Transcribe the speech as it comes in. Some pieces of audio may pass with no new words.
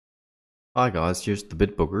Hi guys, here's the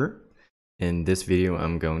Bitbooker. In this video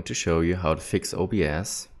I'm going to show you how to fix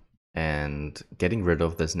OBS and getting rid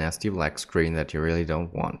of this nasty black screen that you really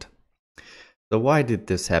don't want. So why did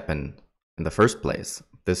this happen in the first place?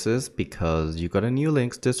 This is because you got a new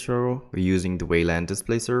Linux distro using the wayland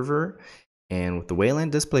display server, and with the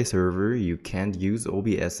wayland display server you can't use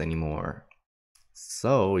OBS anymore.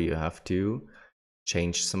 So you have to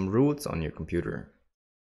change some rules on your computer.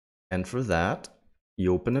 And for that,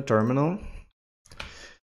 you open a terminal.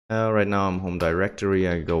 Right now I'm home directory.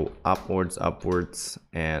 I go upwards,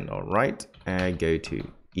 and alright, I go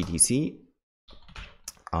to etc.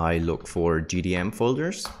 I look for GDM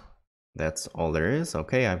folders. That's all there is.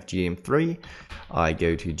 Okay, I have GDM3. I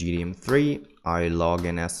go to GDM3. I log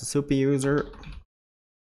in as a super user.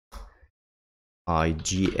 I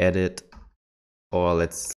gedit, or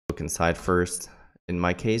let's look inside first. In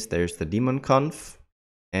my case, there's the daemon conf.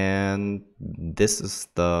 And this is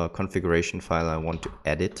the configuration file I want to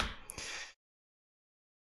edit.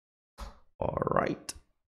 All right,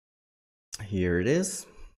 here it is.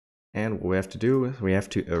 And what we have to do is we have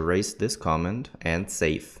to erase this comment and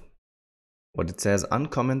save. What it says,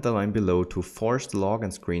 uncomment the line below to force the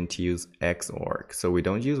login screen to use xorg. So we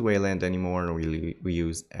don't use wayland anymore, we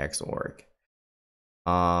use xorg.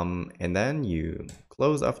 And then you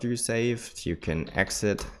close after you saved. You can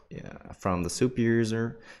exit from the super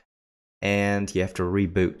user, and you have to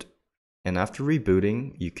reboot. And after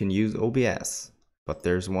rebooting, you can use OBS. But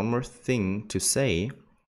there's one more thing to say,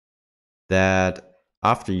 that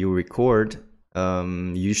after you record,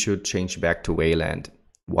 you should change back to wayland.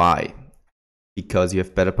 Why? Because you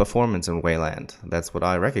have better performance in wayland. That's what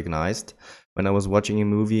I recognized when I was watching a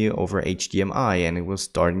movie over HDMI and it was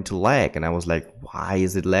starting to lag, and I was like, why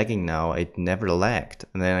is it lagging now? It never lagged.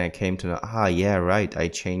 And then I came to know, yeah, right, I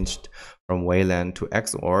changed from wayland to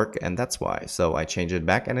xorg, and that's why. So I changed it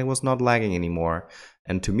back and it was not lagging anymore.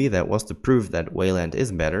 And to me that was the proof that wayland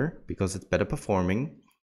is better because it's better performing.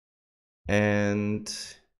 And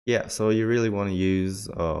yeah, so you really want to use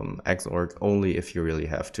xorg only if you really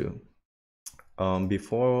have to.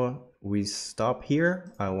 Before we stop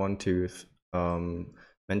here, I want to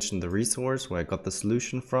mention the resource where I got the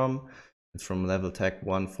solution from. It's from Level Tech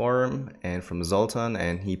 1 forum and from Zoltan,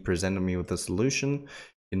 and he presented me with the solution.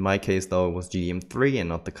 In my case though, it was GDM3 and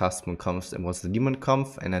not the custom conf, it was the daemon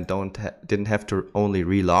conf, and I didn't have to only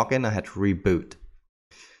relog in, I had to reboot.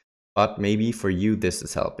 But maybe for you this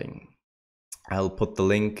is helping. I'll put the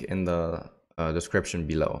link in the description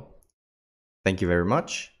below. Thank you very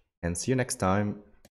much, and see you next time.